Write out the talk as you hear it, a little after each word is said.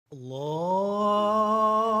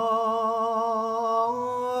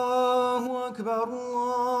الله أكبر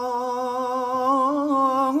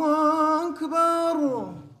الله أكبر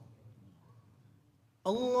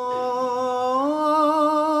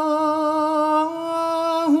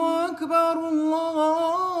الله أكبر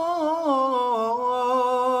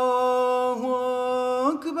الله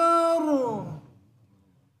أكبر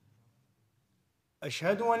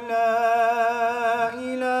أشهد أن لا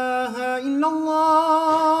إله إلا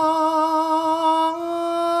الله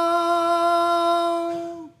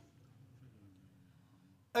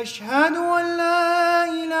أشهد أن لا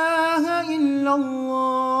إله إلا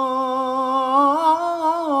الله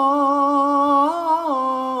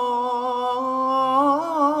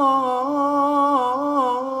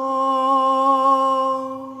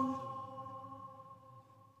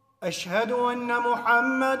أشهد أن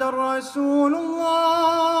محمدًا رسول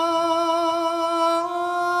الله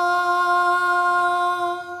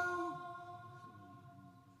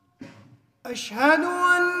أشهد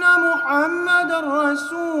أن محمدًا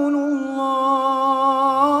رسول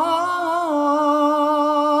الله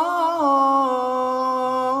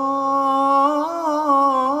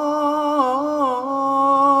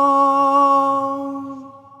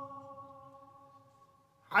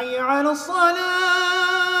حي على الصلاة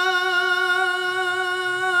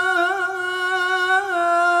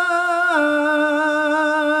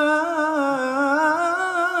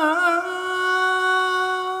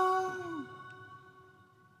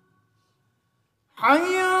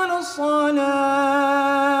حي على الصلاة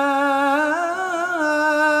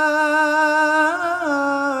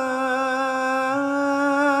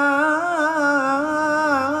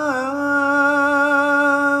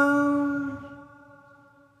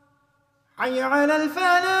حي على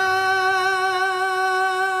الفلاح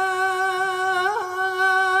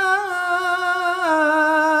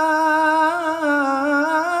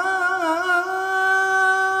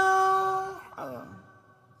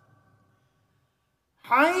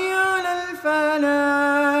حي على الفلاح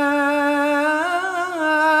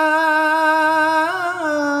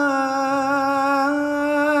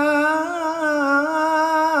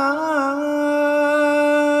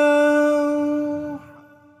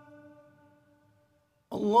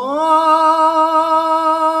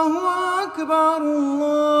الله أكبر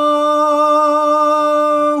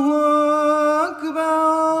الله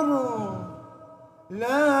أكبر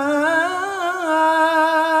لا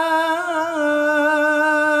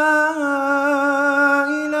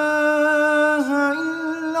إله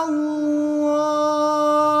إلا الله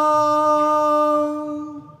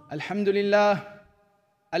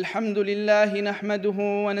الحمد لله نحمده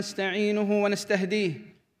ونستعينه ونستهديه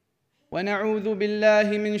ونعوذ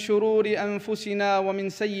بالله من شرور أنفسنا ومن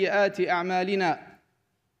سيئات أعمالنا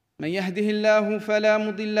من يهده الله فلا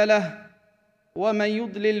مضل له ومن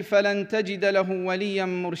يضلل فلن تجد له وليا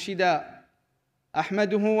مرشدا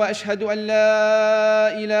أحمده وأشهد أن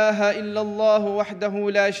لا إله إلا الله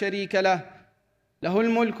وحده لا شريك له له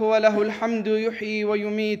الملك وله الحمد يحيي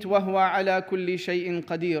ويميت وهو على كل شيء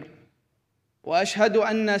قدير وأشهد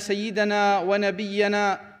أن سيدنا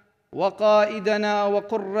ونبينا وقائدنا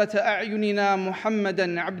وقرة أعيننا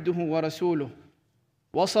محمدًا عبده ورسوله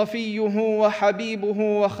وصفيه وحبيبه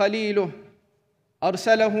وخليله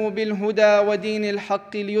أرسله بالهدى ودين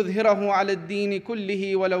الحق ليظهره على الدين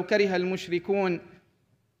كله ولو كره المشركون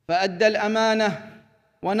فأدى الأمانة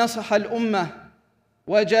ونصح الأمة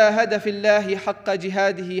وجاهد في الله حق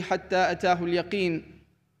جهاده حتى أتاه اليقين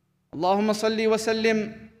اللهم صل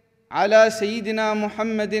وسلم على سيدنا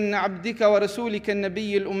محمد عبدك ورسولك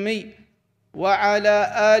النبي الأمي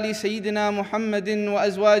وعلى آل سيدنا محمد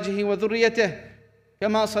وأزواجه وذريته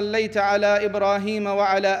كما صليت على إبراهيم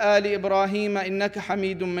وعلى آل إبراهيم إنك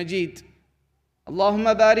حميد مجيد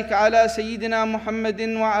اللهم بارك على سيدنا محمد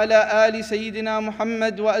وعلى آل سيدنا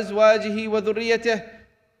محمد وأزواجه وذريته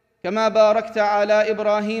كما باركت على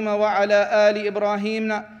إبراهيم وعلى آل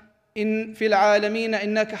إبراهيم في العالمين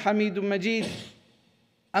إنك حميد مجيد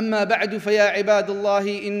أما بعد فيا عباد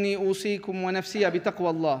الله إني أوصيكم ونفسي بتقوى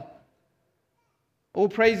الله. All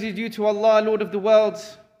praise is due to Allah, Lord of the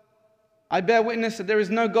worlds. I bear witness that there is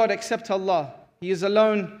no God except Allah. He is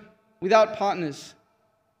alone, without partners.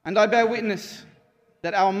 And I bear witness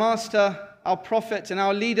that our Master, our Prophet and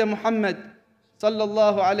our leader Muhammad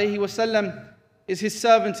sallallahu alayhi wasallam is his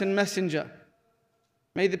servant and messenger.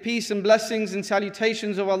 May the peace and blessings and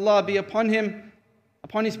salutations of Allah be upon him,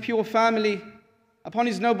 upon his pure family, upon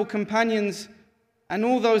his noble companions, and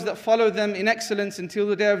all those that follow them in excellence until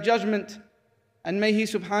the day of judgment. And may He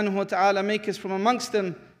subhanahu wa ta'ala make us from amongst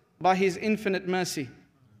them by His infinite mercy.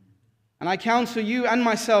 And I counsel you and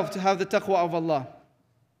myself to have the taqwa of Allah.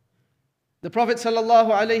 The Prophet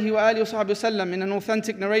ﷺ in an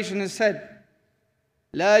authentic narration has said,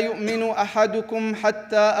 لا يؤمن أحدكم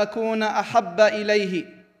حتى أكون أحب إليه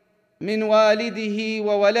من والده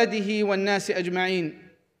وولده والناس أجمعين.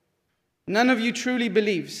 None of you truly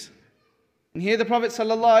believes. And here the Prophet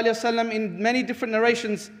ﷺ in many different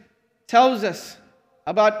narrations tells us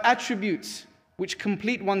about attributes which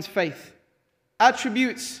complete one's faith.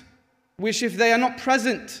 Attributes which, if they are not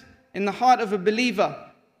present in the heart of a believer,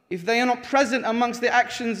 if they are not present amongst the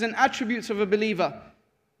actions and attributes of a believer,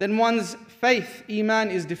 then one's faith,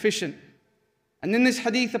 iman, is deficient. And in this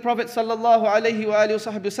hadith, the Prophet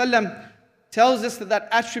ﷺ tells us that that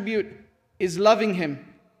attribute is loving him,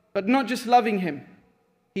 but not just loving him.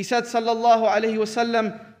 He said,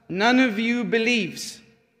 ﷺ, none of you believes,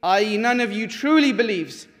 i.e. none of you truly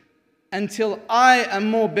believes, until I am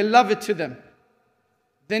more beloved to them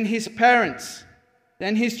than his parents,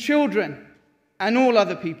 than his children, and all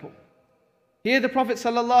other people. Here the Prophet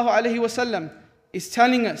ﷺ is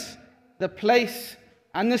telling us the place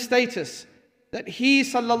and the status that he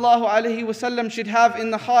ﷺ should have in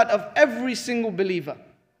the heart of every single believer.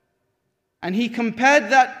 And he compared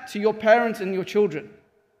that to your parents and your children.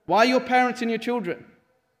 Why your parents and your children?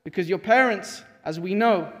 Because your parents, as we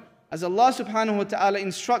know, as Allah subhanahu wa ta'ala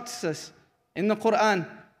instructs us in the Quran,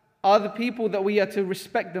 are the people that we are to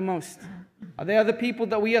respect the most. They are the people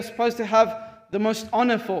that we are supposed to have the most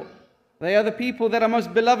honor for. They are the people that are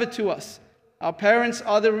most beloved to us. Our parents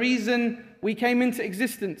are the reason we came into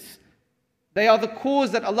existence. They are the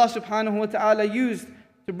cause that Allah subhanahu wa ta'ala used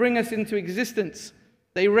to bring us into existence.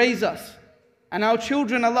 They raise us. And our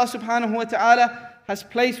children, Allah subhanahu wa ta'ala has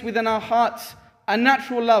placed within our hearts a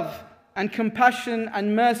natural love and compassion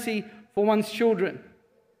and mercy for one's children.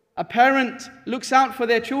 A parent looks out for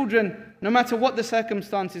their children no matter what the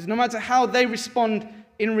circumstances, no matter how they respond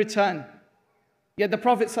in return. Yet the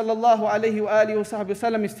Prophet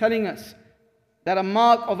ﷺ is telling us that a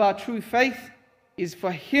mark of our true faith is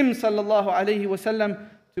for him ﷺ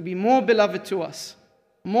to be more beloved to us,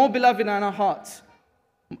 more beloved in our hearts,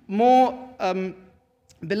 more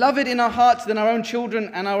beloved in our hearts than our own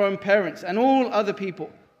children and our own parents and all other people.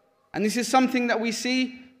 And this is something that we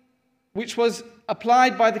see which was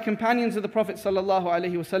applied by the companions of the Prophet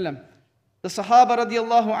ﷺ. The Sahaba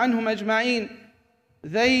radiallahu anhum ajma'een,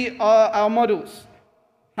 they are our models.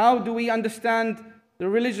 How do we understand the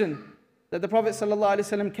religion that the Prophet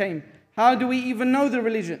ﷺ came? How do we even know the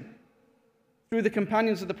religion? Through the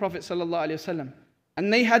companions of the Prophet ﷺ.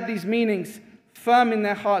 And they had these meanings firm in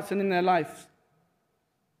their hearts and in their lives.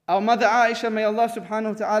 Our mother Aisha, may Allah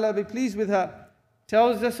subhanahu wa ta'ala be pleased with her,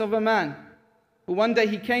 tells us of a man who one day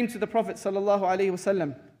he came to the Prophet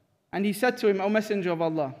ﷺ and he said to him, O Messenger of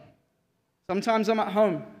Allah, sometimes I'm at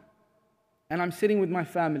home and I'm sitting with my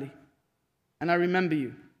family and I remember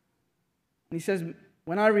you. And he says,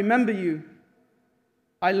 when I remember you,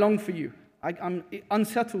 I long for you. It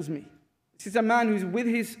unsettles me. This is a man who's with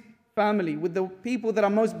his family, with the people that are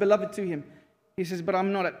most beloved to him. He says, but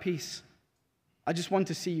I'm not at peace. I just want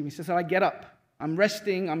to see you. He says, I get up. I'm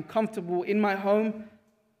resting. I'm comfortable in my home,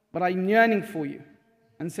 but I'm yearning for you.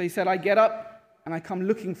 And so he said, I get up and I come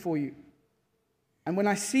looking for you. And when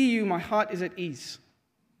I see you, my heart is at ease.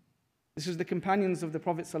 This is the companions of the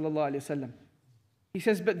Prophet ﷺ. He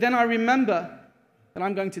says, but then I remember that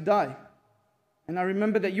I'm going to die. And I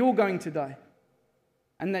remember that you're going to die.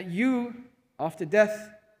 And that you, after death,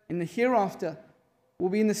 in the hereafter, will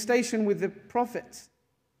be in the station with the prophets.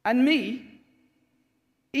 And me,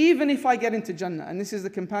 even if I get into Jannah, and this is the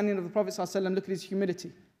companion of the Prophet ﷺ, look at his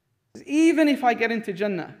humility. Even if I get into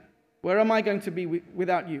Jannah, where am I going to be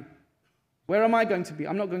without you? Where am I going to be?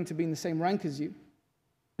 I'm not going to be in the same rank as you.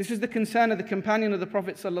 This is the concern of the companion of the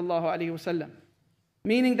Prophet ﷺ.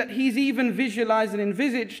 Meaning that he's even visualized and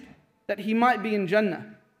envisaged that he might be in Jannah.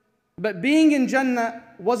 But being in Jannah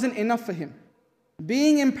wasn't enough for him.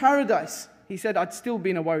 Being in paradise, he said, I'd still be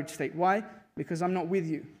in a worried state. Why? Because I'm not with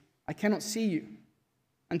you. I cannot see you.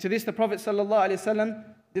 And to this the Prophet ﷺ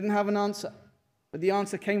didn't have an answer. But the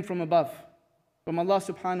answer came from above, from Allah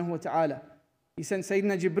subhanahu wa ta'ala. He sent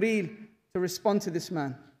Sayyidina Jibreel to respond to this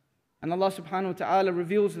man. And Allah subhanahu wa ta'ala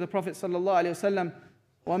reveals to the Prophet sallallahu alayhi wa sallam,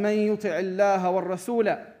 وَمَن يُطِعِ اللَّهَ وَالرَّسُولَ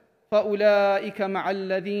فَأُولَٰئِكَ مَعَ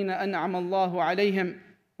الَّذِينَ أَنْعَمَ اللَّهُ عَلَيْهِمْ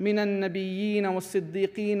مِنَ النَّبِيِّينَ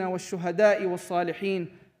وَالصِّدِّيقِينَ وَالشُّهَدَاءِ وَالصَّالِحِينَ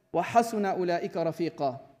وَحَسُنَ أُولَٰئِكَ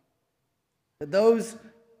رَفِيقًا. That those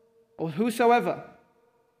or whosoever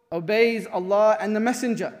obeys Allah and the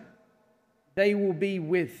Messenger, they will be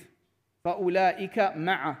with. فَأُولَٰئِكَ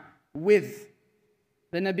مَعَ, with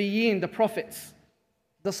the Nabiyyin, the prophets,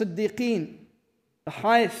 the Siddiqeen, the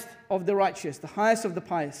highest of the righteous, the highest of the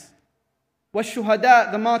pious.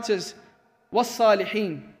 وَالشُّهَدَاء, the martyrs,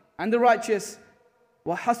 وَالصَّالِحِينَ, and the righteous,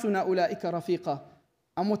 وَحَسُنَ أُولَٰئِكَ رَفِيقًا,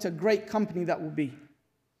 and what a great company that will be.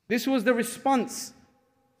 This was the response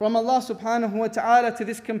from Allah subhanahu wa ta'ala to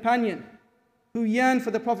this companion who yearned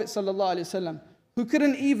for the Prophet sallallahu alaihi wasallam, who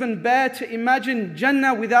couldn't even bear to imagine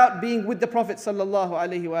Jannah without being with the Prophet sallallahu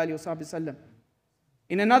alaihi wasallam.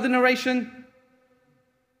 In another narration,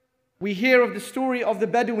 we hear of the story of the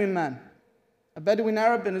Bedouin man, a Bedouin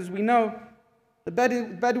Arab, and as we know, the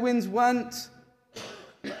Bedouins weren't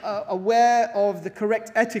aware of the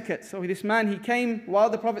correct etiquette. So this man, he came while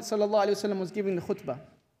the Prophet ﷺ was giving the khutbah.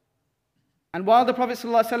 And while the Prophet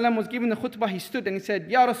ﷺ was giving the khutbah, he stood and he said,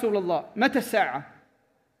 Ya Rasulullah, mata sa'a?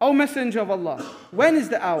 O Messenger of Allah, when is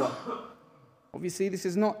the hour? Obviously, this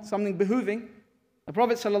is not something behooving. The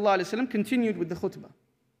Prophet ﷺ continued with the khutbah.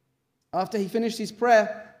 After he finished his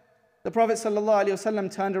prayer, the Prophet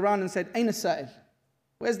ﷺ turned around and said, Ayna sa'il?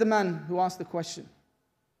 Where's the man who asked the question?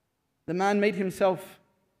 The man made himself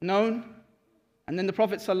known, and then the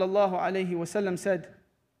Prophet ﷺ said,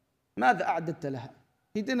 ماذا أعددت لها?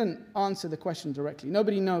 He didn't answer the question directly.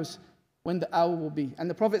 Nobody knows when the hour will be. And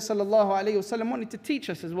the Prophet ﷺ wanted to teach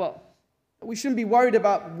us as well. We shouldn't be worried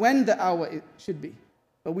about when the hour it should be,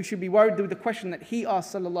 but we should be worried with the question that he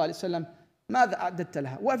asked ﷺ, ماذا أعددت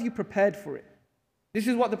لها? What have you prepared for it? This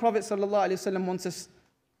is what the Prophet ﷺ wants us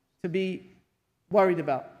to be worried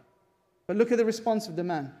about. But look at the response of the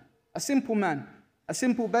man. A simple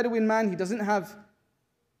Bedouin man. He doesn't have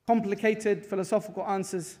complicated philosophical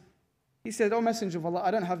answers. He said, "O Messenger of Allah,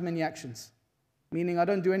 I don't have many actions." Meaning I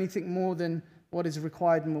don't do anything more than what is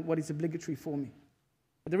required and what is obligatory for me.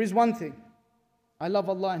 But there is one thing. I love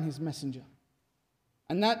Allah and His Messenger.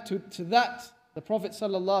 And that to that, the Prophet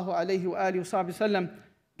ﷺ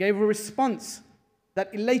gave a response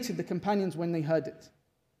that elated the companions when they heard it.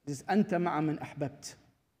 This is أَنْتَ مَعَ مَنْ أَحْبَبْتَ.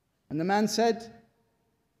 And the man said,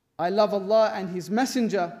 I love Allah and His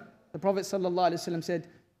Messenger. The Prophet ﷺ said,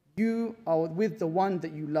 you are with the one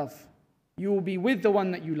that you love. You will be with the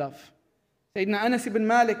one that you love. Sayyidina Anas ibn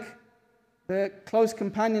Malik, the close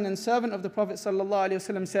companion and servant of the Prophet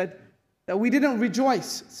ﷺ, said that we didn't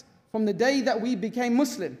rejoice from the day that we became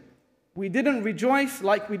Muslim. We didn't rejoice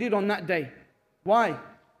like we did on that day. Why?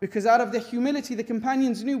 Because out of their humility, the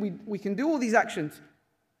companions knew we can do all these actions,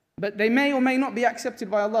 but they may or may not be accepted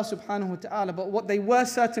by Allah subhanahu wa ta'ala. But what they were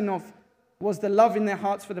certain of was the love in their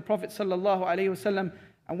hearts for the Prophet sallallahu alaihi wasallam.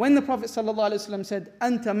 And when the Prophet sallallahu alaihi wasallam said,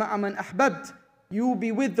 "Anta ma'a man ahbabt," you will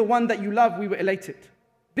be with the one that you love, we were elated.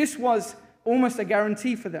 This was almost a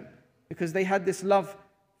guarantee for them, because they had this love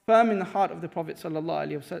firm in the heart of the Prophet sallallahu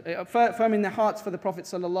alaihi wasallam, firm in their hearts for the Prophet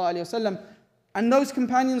sallallahu alaihi wasallam. And those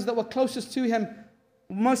companions that were closest to him,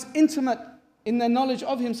 most intimate in their knowledge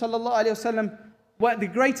of him sallallahu alaihi wasallam, were the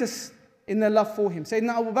greatest in their love for him.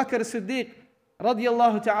 Sayyidina Abu Bakr as-Siddiq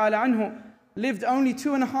radiyallahu ta'ala anhu lived only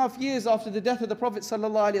 2.5 years after the death of the Prophet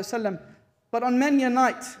sallallahu alaihi wasallam. But on many a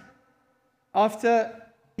night, after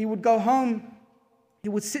he would go home, he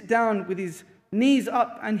would sit down with his knees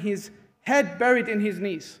up and his head buried in his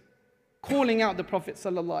knees, calling out the Prophet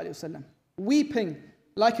sallallahu alaihi wasallam, weeping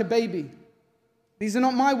like a baby. These are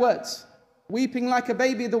not my words. Weeping like a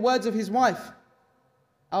baby, the words of his wife,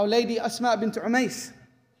 our lady Asma bint Umays.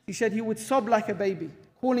 She said he would sob like a baby,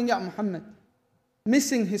 calling out Muhammad,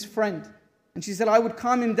 missing his friend. And she said, I would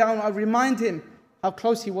calm him down, I would remind him how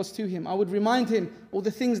close he was to him. I would remind him all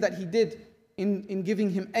the things that he did in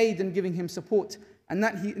giving him aid and giving him support. And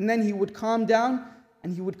then he would calm down,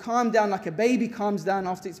 and he would calm down like a baby calms down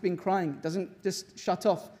after it's been crying. It doesn't just shut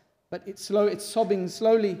off, but its sobbing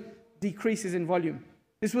slowly decreases in volume.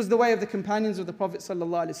 This was the way of the companions of the Prophet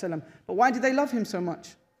ﷺ. But why did they love him so much?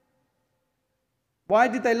 Why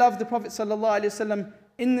did they love the Prophet ﷺ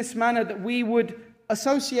in this manner that we would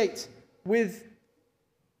associate with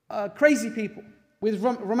crazy people, with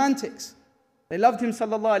romantics? They loved him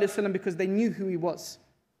ﷺ because they knew who he was.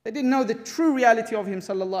 They didn't know the true reality of him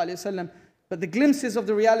ﷺ, but the glimpses of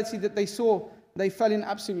the reality that they saw, they fell in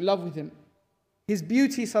absolute love with him. His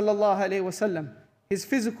beauty ﷺ, his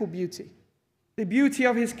physical beauty, the beauty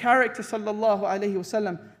of his character sallallahu alaihi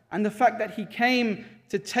wasallam, and the fact that he came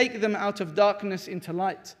to take them out of darkness into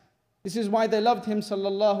light. This is why they loved him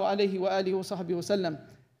sallallahu alaihi wa alihi wa sahbihi wasallam.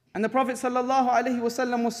 And the Prophet sallallahu alaihi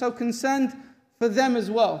wasallam was so concerned for them as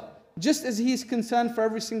well, just as he is concerned for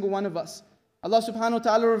every single one of us. Allah subhanahu wa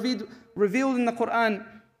ta'ala revealed in the Quran,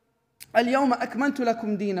 "Al-yawma akmaltu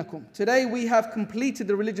lakum dinakum." Today we have completed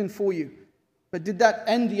the religion for you. But did that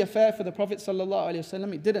end the affair for the Prophet sallallahu alaihi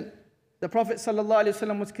wasallam? It didn't. The Prophet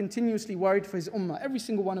ﷺ was continuously worried for his ummah, every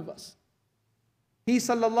single one of us. He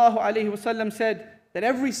ﷺ said that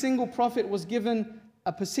every single prophet was given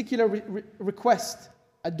a particular request,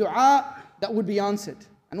 a dua that would be answered.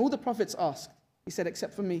 And all the prophets asked. He said,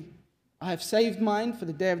 except for me. I have saved mine for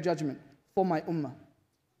the day of judgment, for my ummah.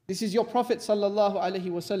 This is your Prophet sallallahu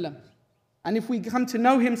alaihi wasallam. And if we come to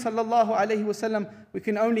know him sallallahu alaihi wasallam, we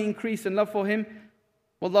can only increase in love for him.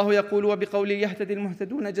 والله يقول وبقوله يهتدي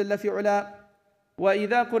المهتدون جل في علا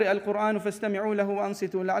وإذا قرئ القرآن فاستمعوا له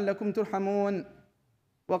وأنصتوا لعلكم ترحمون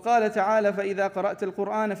وقال تعالى فإذا قرأت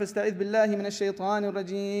القرآن فاستعذ بالله من الشيطان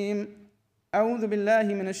الرجيم أعوذ بالله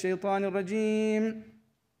من الشيطان الرجيم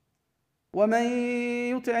ومن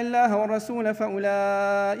يطع الله والرسول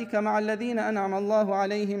فأولئك مع الذين أنعم الله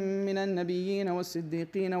عليهم من النبيين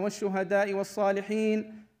والصديقين والشهداء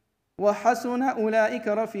والصالحين وحسن أولئك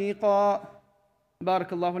رفيقا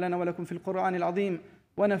بارك الله لنا ولكم في القرآن العظيم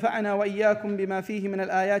ونفعنا وإياكم بما فيه من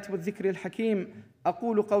الآيات والذكر الحكيم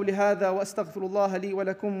أقول قولي هذا وأستغفر الله لي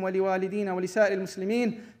ولكم ولوالدينا ولسائر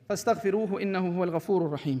المسلمين فاستغفروه إنه هو الغفور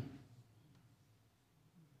الرحيم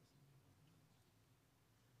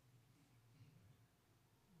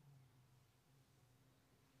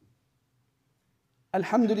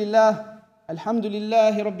الحمد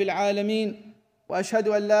لله رب العالمين وأشهد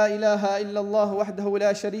أن لا إله إلا الله وحده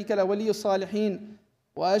لا شريك له ولي الصالحين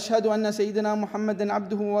وأشهد أن سيدنا محمدا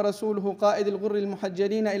عبده ورسوله قائد الغر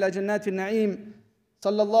المحجلين إلى جنات النعيم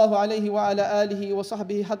صلى الله عليه وعلى آله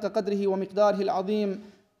وصحبه حق قدره ومقداره العظيم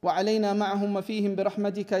وعلينا معهم وفيهم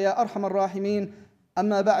برحمتك يا أرحم الراحمين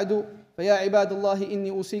أما بعد فيا عباد الله إني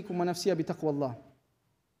أوصيكم ونفسي بتقوى الله.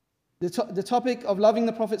 The topic of loving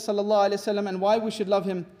the Prophet sallallahu alaihi wasallam and why we should love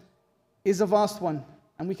him is a vast one,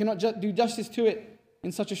 and we cannot do justice to it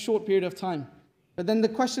in such a short period of time. But then the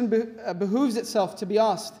question behooves itself to be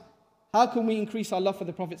asked, how can we increase our love for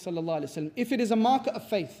the Prophet sallallahu alaihi wasallam? If it is a marker of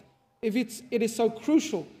faith, if it is so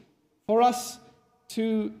crucial for us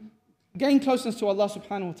to gain closeness to Allah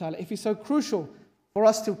subhanahu wa ta'ala, if it's so crucial for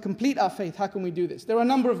us to complete our faith, how can we do this? There are a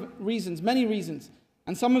number of reasons, many reasons,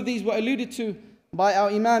 and some of these were alluded to by our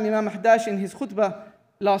Imam Ahdash in his khutbah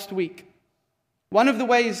last week. One of the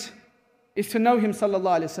ways is to know him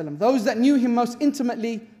sallallahu alaihi wasallam. Those that knew him most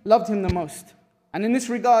intimately loved him the most. And in this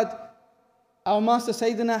regard, our master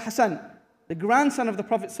Sayyidina Hassan, the grandson of the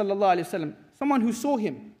Prophet sallallahu alaihi wasallam, someone who saw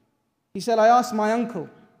him, he said, I asked my uncle,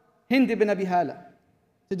 Hind ibn Abi Hala,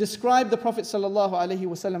 to describe the Prophet sallallahu alaihi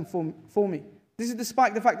wasallam for me. This is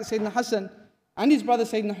despite the fact that Sayyidina Hassan and his brother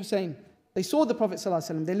Sayyidina Hussein, they saw the Prophet sallallahu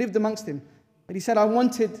alaihi wasallam, they lived amongst him. But he said, I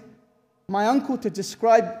wanted my uncle to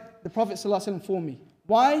describe the Prophet ﷺ for me.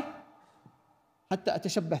 Why? حتى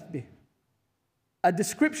أتشبث به. A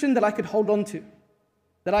description that I could hold on to,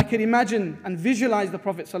 that I could imagine and visualize the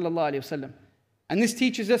Prophet ﷺ. And this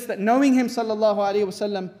teaches us that knowing him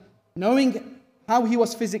ﷺ, knowing how he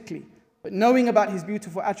was physically, but knowing about his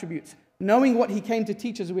beautiful attributes, knowing what he came to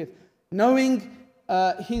teach us with, knowing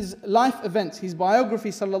his life events, his biography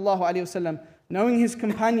ﷺ, knowing his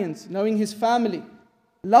companions, knowing his family,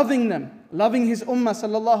 loving them, loving his ummah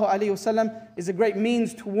sallallahu alayhi wasallam is a great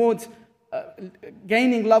means towards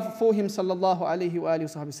gaining love for him sallallahu alayhi wa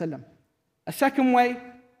sallam. A second way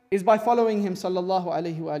is by following him sallallahu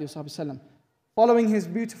alayhi wa sallam, following his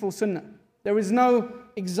beautiful sunnah. There is no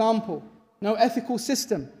example, no ethical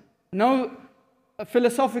system, no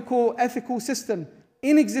philosophical ethical system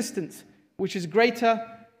in existence which is greater,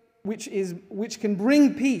 which can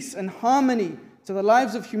bring peace and harmony to the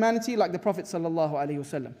lives of humanity like the Prophet sallallahu alaihi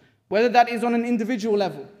wasallam. Whether that is on an individual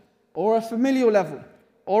level, or a familial level,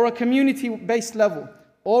 or a community-based level,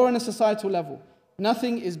 or on a societal level,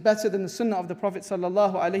 nothing is better than the sunnah of the Prophet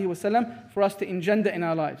sallallahu alaihi wasallam for us to engender in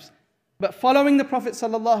our lives. But following the Prophet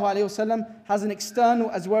sallallahu alaihi wasallam has an external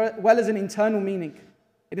as well as an internal meaning.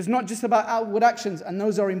 It is not just about outward actions, and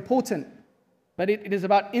those are important, but it is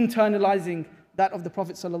about internalizing that of the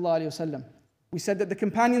Prophet sallallahu alaihi wasallam. We said that the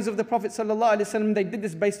companions of the Prophet sallallahu alaihi wasallam, they did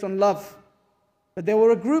this based on love. But there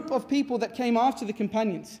were a group of people that came after the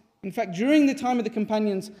companions. In fact, during the time of the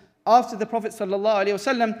companions, after the Prophet sallallahu alaihi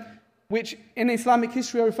wasallam, which in Islamic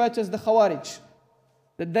history are referred to as the Khawarij,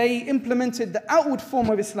 that they implemented the outward form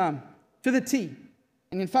of Islam to the T.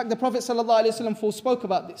 And in fact, the Prophet sallallahu alaihi wasallam forspoke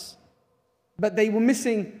about this. But they were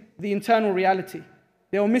missing the internal reality.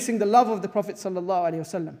 They were missing the love of the Prophet sallallahu alaihi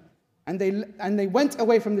wasallam. And they went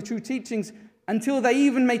away from the true teachings until they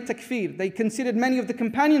even made takfir. They considered many of the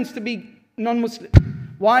companions to be non-Muslim.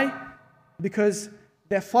 Why? Because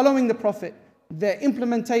their following the Prophet, their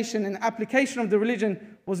implementation and application of the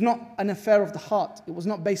religion was not an affair of the heart. It was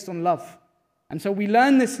not based on love. And so we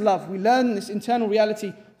learn this love, we learn this internal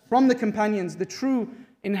reality from the companions, the true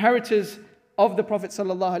inheritors of the Prophet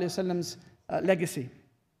sallallahu alaihi wasallam's legacy.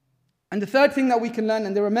 And the third thing that we can learn,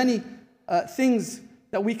 and there are many things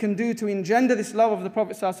that we can do to engender this love of the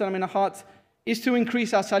Prophet ﷺ in our hearts, is to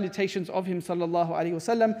increase our salutations of him sallallahu alaihi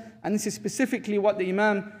wasallam. And this is specifically what the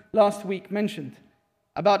Imam last week mentioned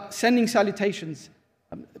about sending salutations,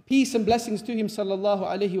 peace and blessings to him sallallahu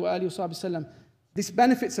alaihi wasallam. This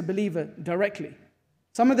benefits a believer directly.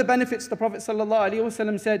 Some of the benefits the Prophet sallallahu alaihi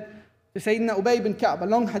wasallam said to Sayyidina Ubay ibn Ka'b, a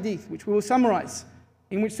long hadith which we will summarize,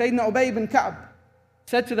 in which Sayyidina Ubay ibn Ka'b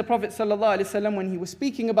said to the Prophet sallallahu alaihi wasallam when he was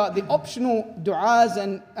speaking about the optional du'as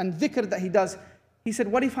and dhikr that he does, he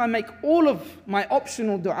said, what if I make all of my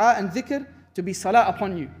optional du'a and dhikr to be salah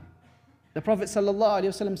upon you? The Prophet sallallahu alaihi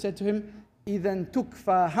wasallam said to him, إِذَنْ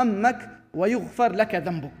تُكْفَى هَمَّكْ وَيُغْفَرْ لَكَ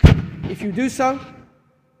ذَنْبُكَ. If you do so,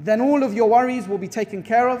 then all of your worries will be taken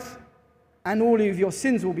care of and all of your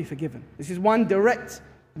sins will be forgiven. This is one direct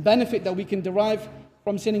benefit that we can derive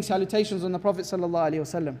from sending salutations on the Prophet sallallahu alaihi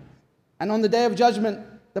wasallam. And on the Day of Judgment,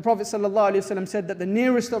 the Prophet sallallahu alaihi wasallam said that the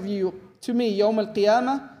nearest of you to me, Yawm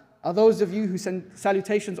al-Qiyamah, are those of you who send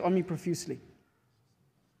salutations on me profusely.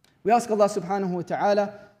 We ask Allah subhanahu wa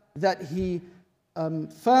ta'ala that He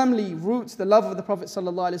firmly roots the love of the Prophet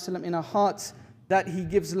sallallahu alaihi wasallam in our hearts, that He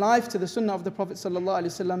gives life to the sunnah of the Prophet sallallahu alaihi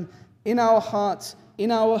wasallam in our hearts,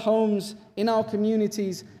 in our homes, in our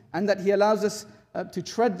communities, and that He allows us to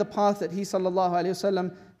tread the path that He sallallahu alaihi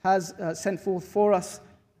wasallam has sent forth for us.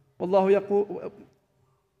 Wallahu yaqul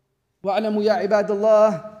wa'alamu ya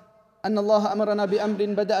ibadallah أن الله أمرنا بأمر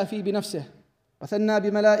بدأ فيه بنفسه وثنى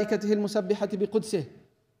بملائكته المسبحة بقدسه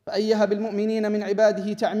فأيها بالمؤمنين من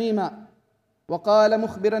عباده تعميما وقال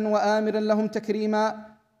مخبرا وآمرا لهم تكريما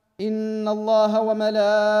إن الله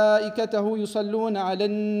وملائكته يصلون على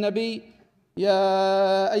النبي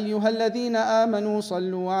يا أيها الذين آمنوا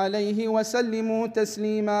صلوا عليه وسلموا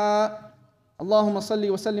تسليما اللهم صل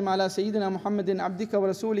وسلم على سيدنا محمد عبدك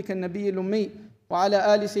ورسولك النبي الأمي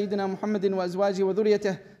وعلى آل سيدنا محمد وأزواجه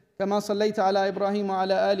وذريته كما صليت على إبراهيم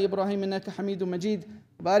وعلى آل إبراهيم إنك حميد مجيد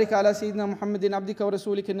وبارك على سيدنا محمد عبدك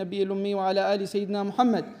ورسولك النبي الأمي وعلى آل سيدنا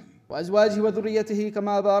محمد وأزواجه وذريته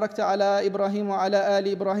كما باركت على إبراهيم وعلى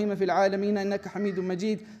آل إبراهيم في العالمين إنك حميد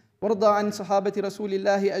مجيد وارضى عن صحابة رسول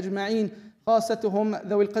الله أجمعين خاصتهم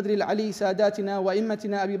ذوي القدر العلي ساداتنا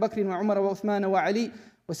وإمتنا أبي بكر وعمر وعثمان وعلي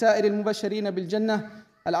وسائر المبشرين بالجنة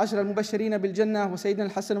العشر المبشرين بالجنة وسيدنا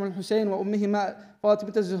الحسن والحسين وأمهما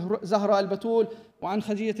فاطمة الزهراء البتول وعن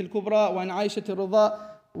خديجة الكبرى وعن عائشة الرضا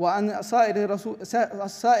وعن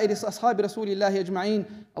سائر أصحاب رسول الله أجمعين.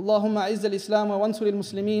 اللهم أعز الإسلام وانصر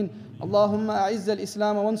المسلمين اللهم أعز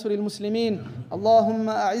الإسلام وانصر المسلمين اللهم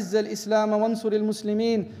أعز الإسلام وانصر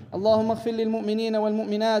المسلمين اللهم اغفر للمؤمنين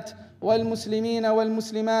والمؤمنات والمسلمين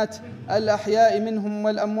والمسلمات الأحياء منهم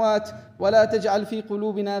والأموات ولا تجعل في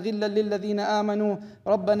قلوبنا غلا للذين آمنوا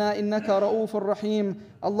ربنا إنك رؤوف رحيم.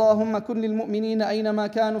 اللهم كن للمؤمنين أينما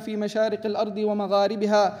كانوا في مشارق الأرض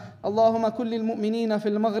ومغاربها اللهم كن للمؤمنين في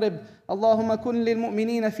المغرب اللهم كن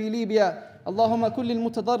للمؤمنين في ليبيا اللهم كن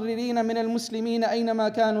للمتضررين من المسلمين أينما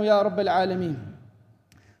كانوا يا رب العالمين.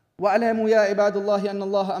 واعلموا يا عباد الله أن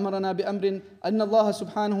الله أمرنا بأمر أن الله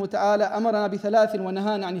سبحانه وتعالى أمرنا بثلاث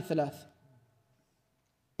ونهانا عن الثلاث.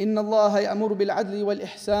 إن الله يأمر بالعدل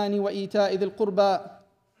والإحسان وإيتاء ذي القربى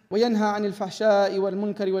وينهى عن الفحشاء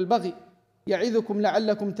والمنكر والبغي يعظكم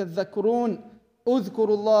لعلكم تذكرون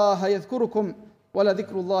اذكروا الله يذكركم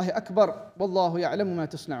ولذكر الله أكبر والله يعلم ما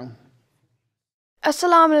تصنعون.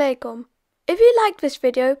 Assalamu alaikum. If you liked this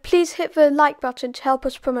video, please hit the like button to help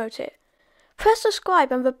us promote it. Press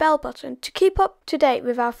subscribe and the bell button to keep up to date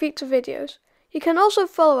with our future videos. You can also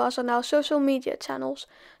follow us on our social media channels,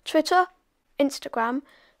 Twitter, Instagram,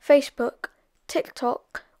 Facebook,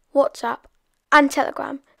 TikTok, WhatsApp and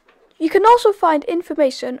Telegram. You can also find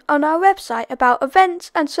information on our website about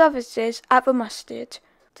events and services at the masjid.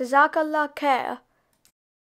 Jazakallah khair.